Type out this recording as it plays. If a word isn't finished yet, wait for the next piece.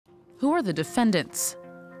Who are the defendants?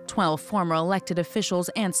 12 former elected officials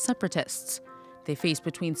and separatists. They face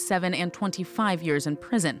between 7 and 25 years in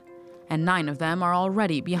prison, and 9 of them are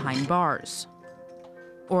already behind bars.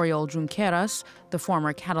 Oriol Junqueras, the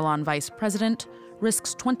former Catalan vice president,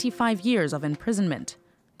 risks 25 years of imprisonment,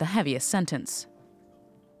 the heaviest sentence.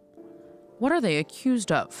 What are they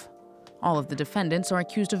accused of? All of the defendants are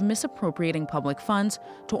accused of misappropriating public funds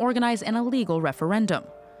to organize an illegal referendum.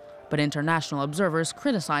 But international observers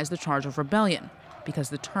criticize the charge of rebellion because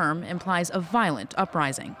the term implies a violent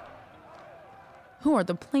uprising. Who are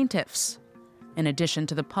the plaintiffs? In addition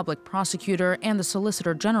to the public prosecutor and the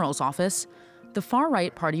Solicitor General's office, the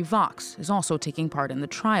far-right party Vox is also taking part in the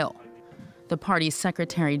trial. The party's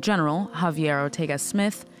Secretary General, Javier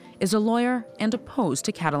Ortega-Smith, is a lawyer and opposed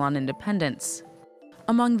to Catalan independence.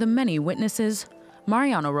 Among the many witnesses,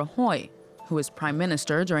 Mariano Rajoy, who was prime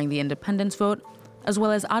minister during the independence vote, as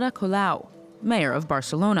well as Ada Colau, mayor of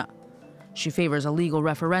Barcelona. She favors a legal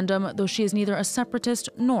referendum, though she is neither a separatist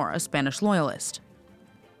nor a Spanish loyalist.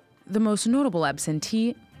 The most notable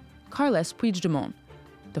absentee, Carles Puigdemont,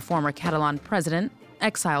 the former Catalan president,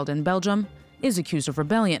 exiled in Belgium, is accused of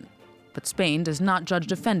rebellion, but Spain does not judge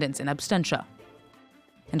defendants in absentia.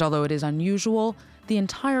 And although it is unusual, the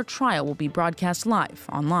entire trial will be broadcast live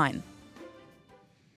online.